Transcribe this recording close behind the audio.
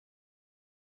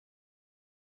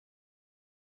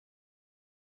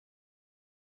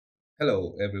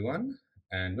Hello everyone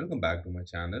and welcome back to my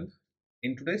channel.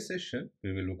 In today's session,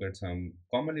 we will look at some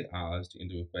commonly asked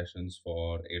interview questions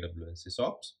for AWS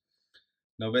SysOps.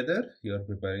 Now, whether you're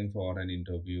preparing for an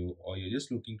interview or you're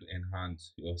just looking to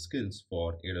enhance your skills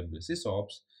for AWS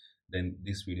SysOps, then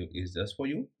this video is just for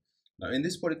you. Now, in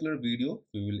this particular video,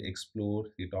 we will explore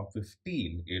the top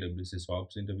 15 AWS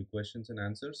SysOps interview questions and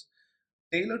answers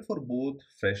tailored for both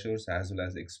freshers as well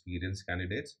as experienced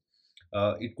candidates.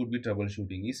 It could be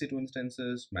troubleshooting EC2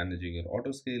 instances, managing your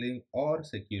auto scaling, or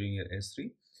securing your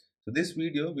S3. So this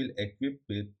video will equip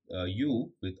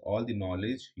you with all the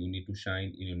knowledge you need to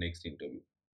shine in your next interview.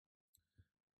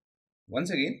 Once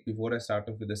again, before I start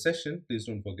off with the session, please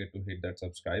don't forget to hit that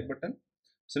subscribe button.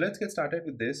 So let's get started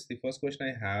with this. The first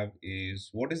question I have is,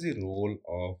 what is the role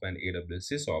of an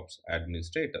AWS SysOps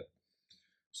administrator?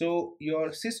 So your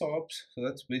SysOps, so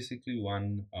that's basically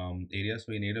one area.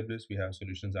 So in AWS, we have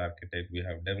solutions architect, we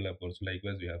have developers,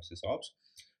 likewise we have SysOps.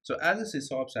 So as a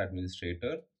SysOps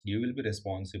administrator, you will be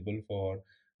responsible for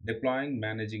deploying,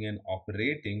 managing, and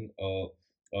operating a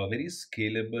very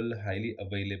scalable, highly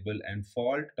available, and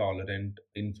fault-tolerant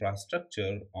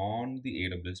infrastructure on the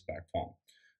AWS platform.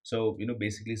 So,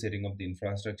 basically setting up the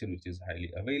infrastructure which is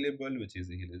highly available, which is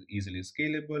easily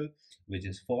scalable, which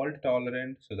is fault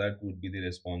tolerant. So that would be the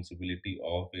responsibility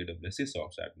of AWS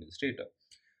SysOps administrator.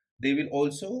 They will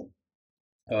also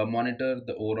monitor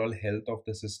the overall health of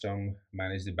the system,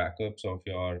 manage the backups of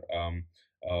your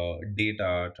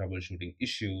data, troubleshooting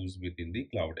issues within the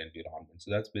cloud environment. So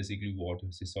that's basically what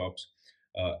your SysOps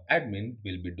admin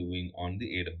will be doing on the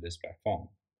AWS platform.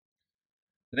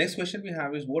 The next question we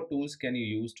have is, what tools can you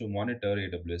use to monitor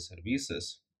AWS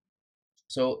services?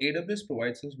 So AWS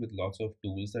provides us with lots of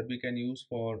tools that we can use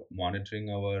for monitoring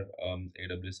our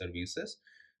AWS services.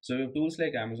 So we have tools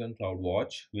like Amazon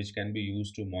CloudWatch, which can be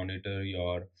used to monitor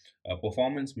your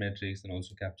performance metrics and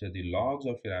also capture the logs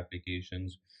of your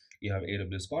applications. You have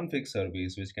AWS config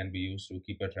service, which can be used to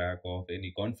keep a track of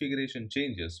any configuration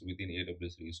changes within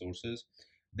AWS resources.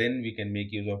 Then we can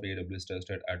make use of AWS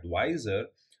Trusted Advisor,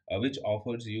 which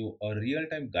offers you a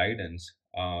real-time guidance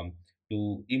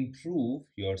to improve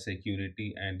your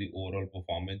security and the overall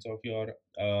performance of your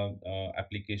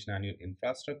application and your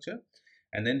infrastructure.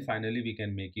 And then finally, we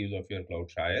can make use of your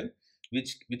CloudTrail,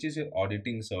 which is your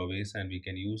auditing service, and we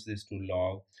can use this to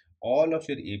log all of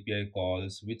your API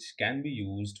calls, which can be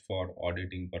used for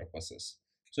auditing purposes.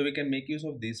 So we can make use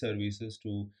of these services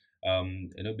to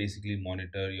basically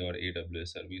monitor your AWS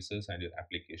services and your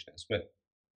application as well.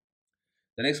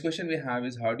 The next question we have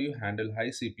is, how do you handle high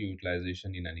CPU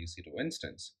utilization in an EC2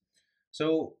 instance?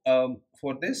 So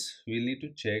for this, we'll need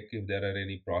to check if there are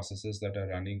any processes that are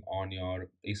running on your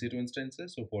EC2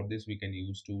 instances. So for this, we can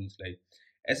use tools like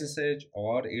SSH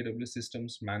or AWS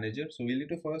Systems Manager. So we'll need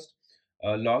to first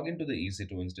log into the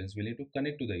EC2 instance. We'll need to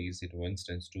connect to the EC2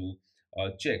 instance to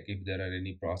check if there are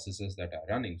any processes that are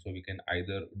running. So we can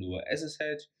either do a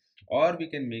SSH, or we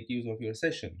can make use of your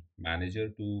session manager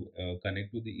to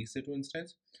connect to the EC2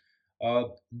 instance.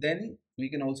 Then we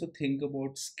can also think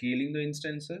about scaling the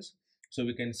instances. So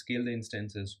we can scale the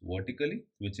instances vertically,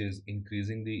 which is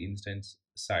increasing the instance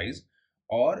size,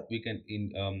 or we can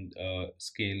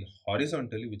scale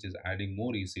horizontally, which is adding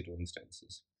more EC2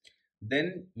 instances.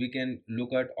 Then we can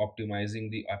look at optimizing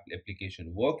the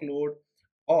application workload,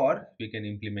 or we can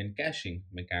implement caching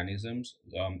mechanisms.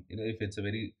 If it's a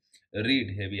very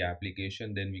read heavy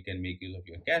application, then we can make use of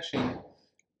your caching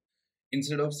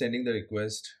instead of sending the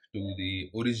request to the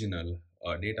original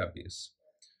database.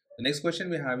 The next question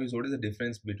we have is, what is the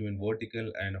difference between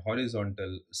vertical and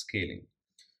horizontal scaling?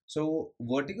 So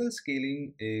vertical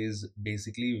scaling is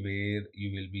basically where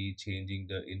you will be changing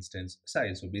the instance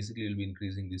size. So basically you'll be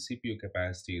increasing the CPU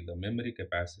capacity, the memory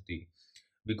capacity.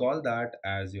 We call that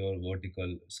as your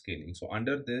vertical scaling. So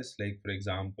under this, like for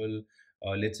example,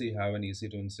 let's say you have an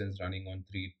EC2 instance running on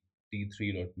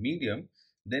T3.medium,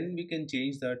 then we can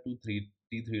change that to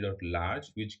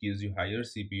T3.large, which gives you higher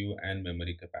CPU and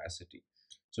memory capacity.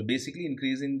 So basically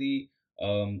increasing the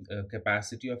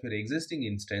capacity of your existing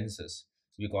instances,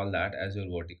 we call that as your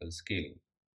vertical scaling.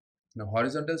 Now,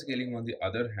 horizontal scaling, on the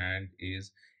other hand,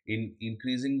 is in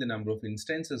increasing the number of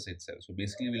instances itself. So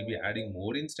basically, we'll be adding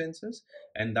more instances,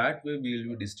 and that way we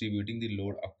will be distributing the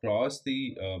load across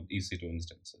the EC2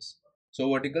 instances. So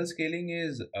vertical scaling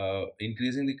is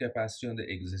increasing the capacity on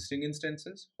the existing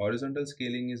instances. Horizontal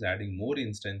scaling is adding more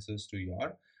instances to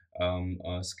your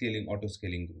auto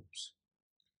scaling groups.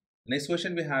 Next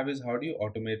question we have is, how do you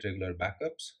automate regular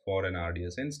backups for an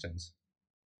RDS instance?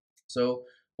 So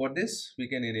for this, we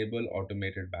can enable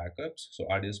automated backups. So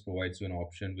RDS provides you an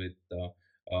option with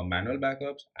manual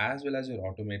backups as well as your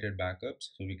automated backups.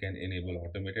 So we can enable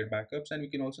automated backups, and we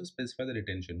can also specify the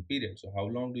retention period. So how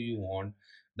long do you want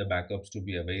the backups to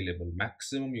be available?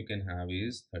 Maximum you can have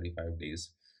is 35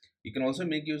 days. You can also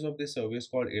make use of this service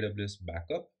called AWS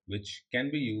Backup, which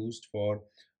can be used for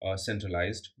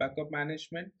centralized backup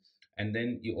management. And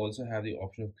then you also have the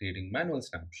option of creating manual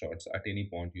snapshots at any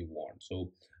point you want.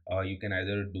 So you can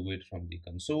either do it from the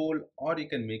console, or you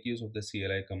can make use of the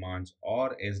CLI commands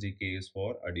or SDKs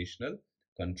for additional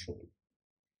control.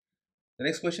 The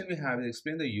next question we have is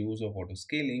explain the use of auto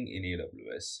scaling in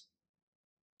AWS.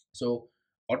 So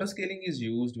auto scaling is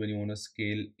used when you want to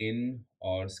scale in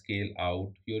or scale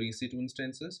out your EC2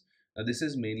 instances. Now, this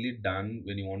is mainly done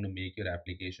when you want to make your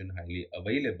application highly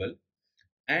available,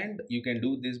 and you can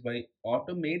do this by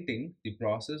automating the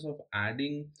process of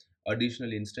adding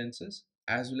additional instances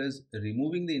as well as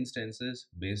removing the instances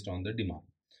based on the demand.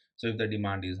 So if the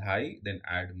demand is high, then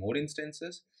add more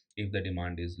instances. If the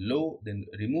demand is low, then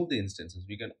remove the instances.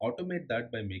 We can automate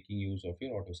that by making use of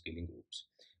your auto scaling groups.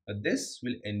 This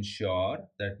will ensure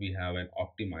that we have an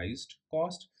optimized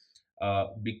cost,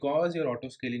 because your auto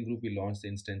scaling group will launch the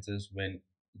instances when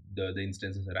the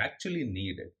instances are actually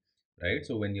needed, right?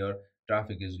 So when your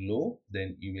traffic is low,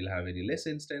 then you will have very less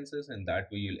instances, and that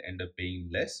way you'll end up paying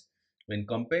less when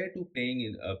compared to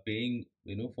paying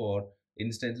for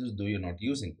instances though you're not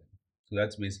using them. So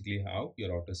that's basically how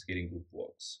your auto scaling group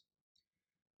works.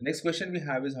 The next question we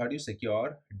have is, how do you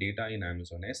secure data in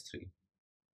Amazon S3?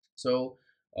 So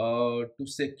to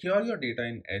secure your data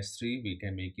in S3, we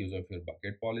can make use of your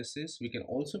bucket policies. We can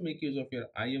also make use of your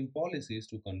IAM policies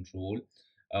to control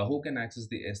who can access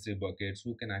the S3 buckets,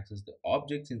 who can access the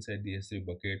objects inside the S3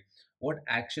 bucket, what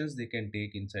actions they can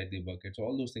take inside the buckets.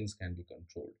 All those things can be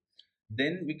controlled.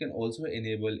 Then we can also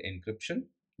enable encryption,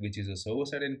 which is a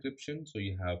server-side encryption. So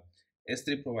you have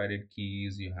S3 provided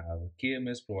keys, you have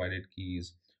KMS provided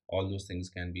keys, all those things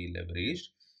can be leveraged.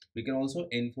 We can also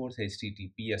enforce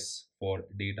HTTPS for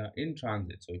data in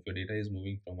transit. So if your data is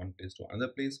moving from one place to another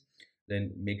place,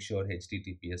 then make sure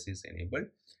HTTPS is enabled.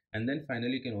 And then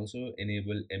finally, you can also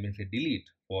enable MFA delete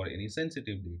for any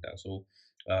sensitive data. So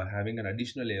having an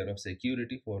additional layer of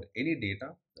security for any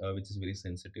data which is very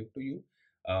sensitive to you.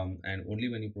 And only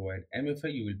when you provide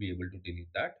MFA, you will be able to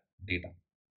delete that data.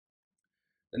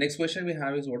 The next question we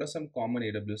have is, what are some common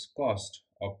AWS cost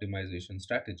optimization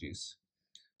strategies?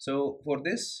 So for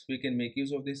this, we can make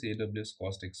use of this AWS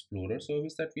Cost Explorer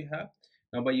service that we have.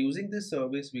 Now, by using this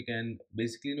service, we can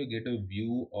basically get a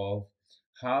view of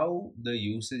how the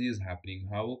usage is happening,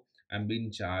 how I'm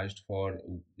being charged for,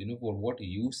 for what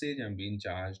usage I'm being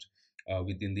charged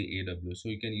within the AWS. So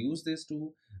you can use this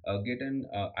to get an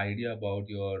idea about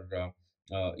your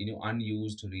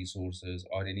unused resources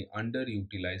or any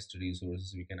underutilized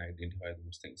resources. We can identify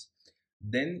those things.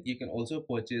 Then you can also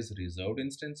purchase reserved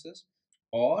instances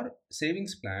or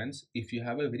savings plans if you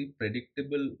have a very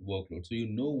predictable workload, so you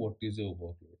know what is your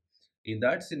workload. In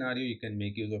that scenario, you can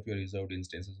make use of your reserved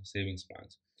instances or savings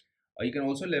plans. You can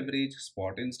also leverage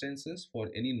spot instances for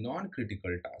any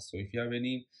non-critical tasks. So if you have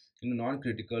any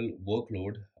non-critical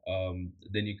workload,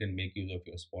 then you can make use of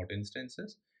your spot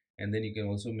instances. And then you can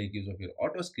also make use of your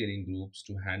auto scaling groups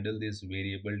to handle this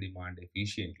variable demand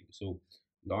efficiently. So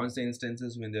launch the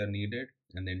instances when they are needed,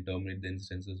 and then terminate the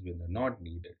instances when they're not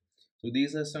needed. So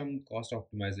these are some cost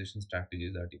optimization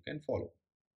strategies that you can follow.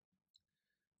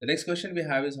 The next question we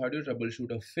have is, how do you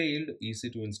troubleshoot a failed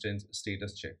EC2 instance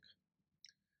status check?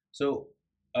 So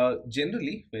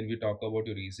generally, when we talk about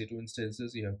your EC2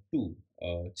 instances, you have two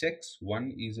checks.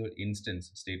 One is your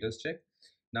instance status check.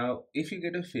 Now, if you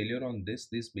get a failure on this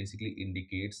basically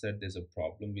indicates that there's a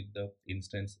problem with the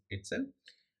instance itself.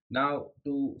 Now,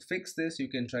 to fix this, you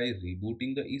can try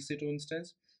rebooting the EC2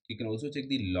 instance. You can also check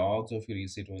the logs of your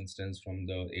EC2 instance from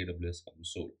the AWS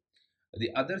console. The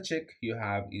other check you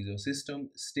have is a system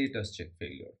status check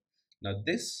failure. Now,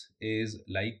 this is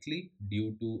likely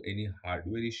due to any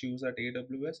hardware issues at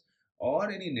AWS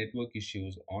or any network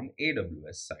issues on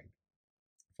AWS side.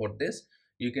 For this,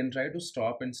 you can try to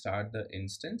stop and start the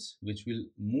instance, which will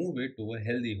move it to a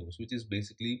healthy host, which is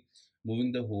basically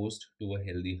moving the host to a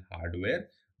healthy hardware.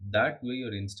 That way,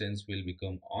 your instance will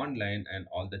become online and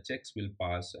all the checks will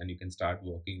pass, and you can start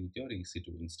working with your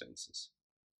EC2 instances.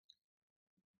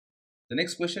 The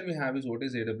next question we have is, what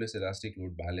is AWS Elastic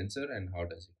Load Balancer and how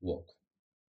does it work?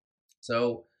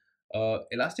 So,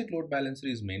 Elastic Load Balancer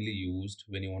is mainly used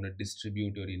when you want to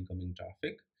distribute your incoming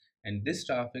traffic, and this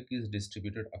traffic is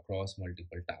distributed across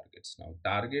multiple targets. Now,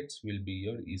 targets will be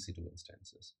your EC2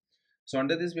 instances. So,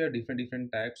 under this, we have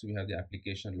different types. We have the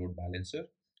Application Load Balancer,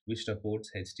 which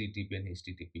supports HTTP and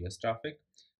HTTPS traffic.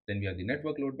 Then we have the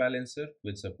network load balancer,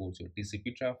 which supports your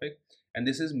TCP traffic, and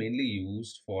this is mainly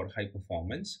used for high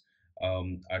performance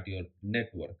at your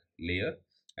network layer.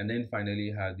 And then finally,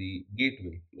 you have the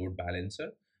gateway load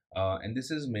balancer, and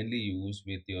this is mainly used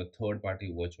with your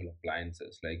third-party virtual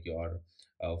appliances like your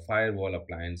firewall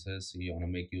appliances. You want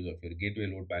to make use of your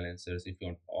gateway load balancers. If you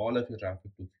want all of your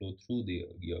traffic to flow through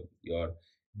your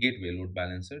gateway load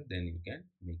balancer, then you can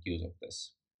make use of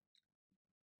this.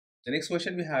 The next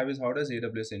question we have is, how does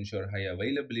AWS ensure high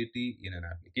availability in an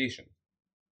application?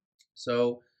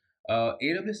 So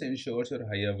AWS ensures your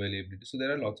high availability. So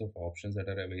there are lots of options that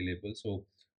are available. So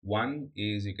one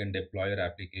is you can deploy your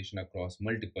application across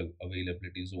multiple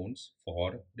availability zones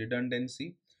for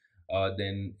redundancy.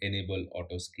 Then enable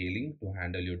auto scaling to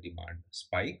handle your demand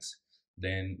spikes.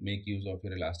 Then make use of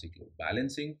your elastic load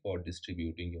balancing for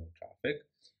distributing your traffic.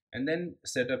 And then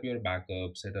set up your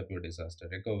backup, set up your disaster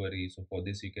recovery. So for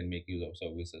this, you can make use of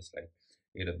services like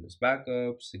AWS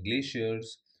backups,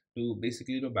 glaciers, to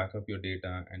basically back up your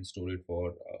data and store it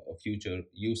for a future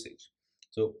usage.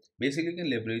 So basically, you can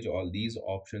leverage all these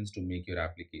options to make your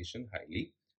application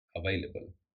highly available.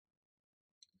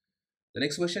 The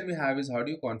next question we have is, how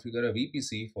do you configure a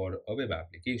VPC for a web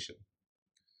application?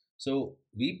 So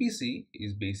VPC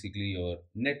is basically your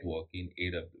network in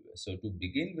AWS. So to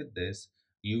begin with this,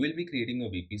 you will be creating a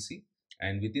VPC,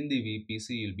 and within the VPC,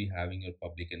 you'll be having your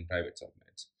public and private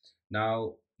subnets.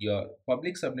 Now, your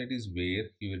public subnet is where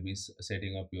you will be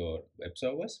setting up your web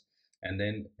servers, and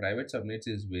then private subnets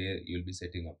is where you'll be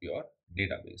setting up your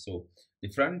database. So the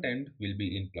front end will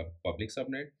be in public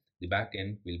subnet, the back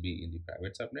end will be in the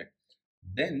private subnet.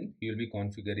 Then you'll be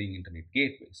configuring internet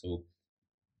gateway. So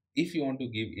if you want to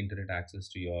give internet access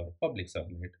to your public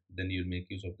subnet, then you'll make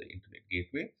use of the internet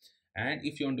gateway. And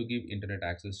if you want to give internet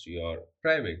access to your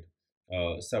private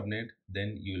subnet,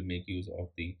 then you'll make use of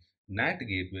the NAT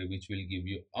gateway, which will give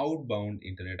you outbound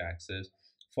internet access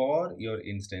for your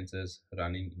instances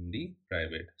running in the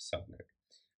private subnet.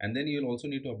 And then you'll also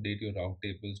need to update your route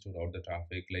tables to route the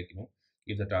traffic, like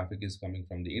if the traffic is coming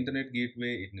from the internet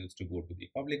gateway, it needs to go to the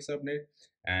public subnet,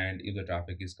 and if the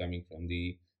traffic is coming from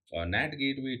the NAT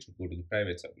gateway, it should go to the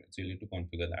private subnet. So you need to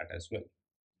configure that as well.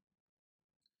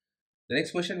 The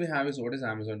next question we have is, what is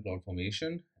Amazon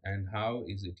CloudFormation and how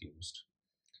is it used?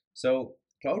 So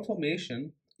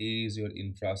CloudFormation is your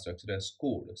infrastructure as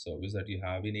code service that you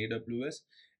have in AWS,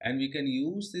 and we can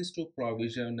use this to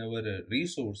provision our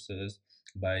resources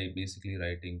by basically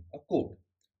writing a code.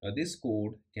 Now this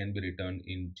code can be written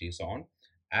in JSON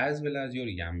as well as your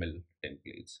YAML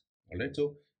templates. All right,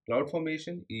 so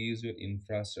CloudFormation is your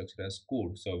infrastructure as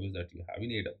code service that you have in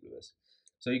AWS.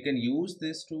 So you can use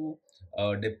this to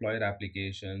deploy your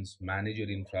applications, manage your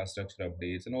infrastructure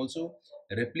updates, and also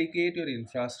replicate your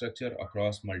infrastructure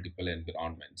across multiple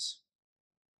environments.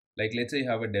 Like let's say you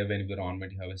have a dev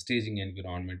environment, you have a staging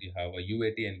environment, you have a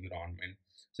UAT environment.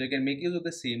 So you can make use of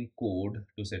the same code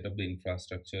to set up the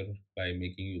infrastructure by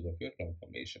making use of your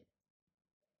CloudFormation.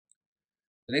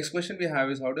 The next question we have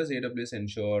is, how does AWS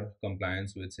ensure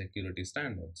compliance with security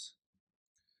standards?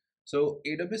 So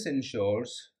AWS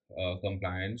ensures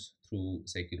compliance through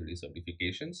security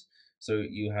certifications. So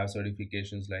you have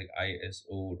certifications like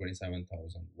ISO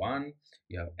 27001,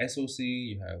 you have SOC,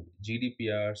 you have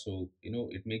GDPR. So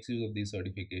it makes use of these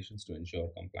certifications to ensure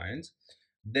compliance.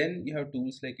 Then you have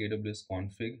tools like AWS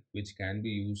Config, which can be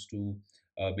used to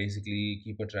basically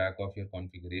keep a track of your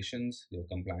configurations, your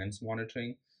compliance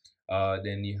monitoring.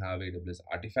 Then you have AWS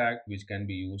Artifact, which can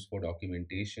be used for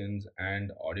documentations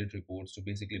and audit reports to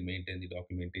basically maintain the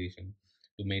documentation,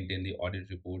 to maintain the audit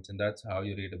reports. And that's how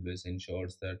your AWS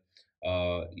ensures that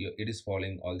it is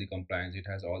following all the compliance. It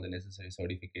has all the necessary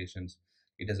certifications.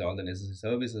 It has all the necessary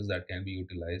services that can be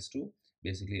utilized to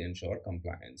basically ensure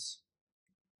compliance.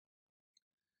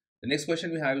 The next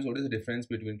question we have is, what is the difference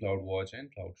between CloudWatch and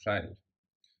CloudTrail?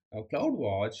 Now,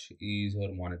 CloudWatch is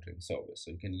your monitoring service. So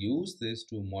you can use this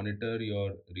to monitor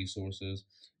your resources.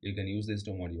 You can use this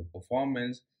to monitor your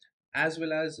performance, as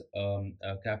well as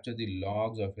capture the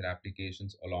logs of your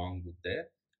applications along with their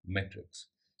metrics.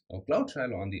 Now,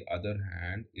 CloudTrail, on the other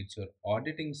hand, it's your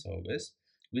auditing service,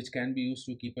 which can be used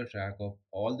to keep a track of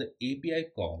all the API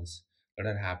calls that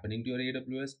are happening to your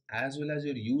AWS, as well as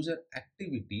your user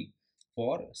activity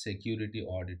for security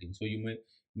auditing. So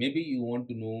maybe you want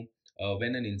to know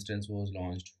when an instance was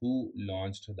launched, who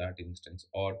launched that instance,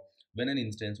 or when an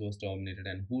instance was terminated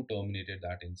and who terminated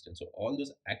that instance. So all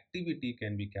those activity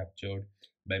can be captured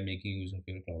by making use of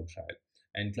your CloudTrail.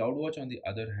 And CloudWatch, on the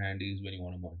other hand, is when you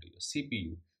want to monitor your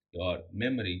CPU, your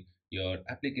memory, your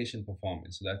application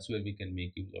performance. So that's where we can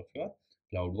make use of your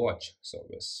CloudWatch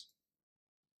service.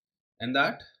 And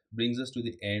that brings us to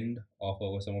the end of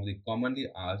our some of the commonly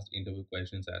asked interview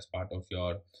questions as part of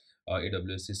your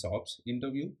AWS SysOps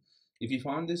interview. If you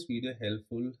found this video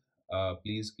helpful,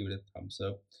 please give it a thumbs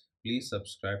up. Please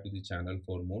subscribe to the channel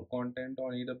for more content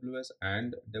on AWS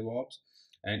and DevOps.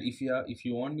 And if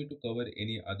you want me to cover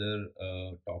any other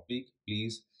topic,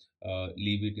 please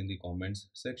leave it in the comments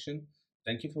section.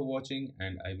 Thank you for watching,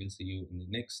 and I will see you in the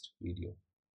next video.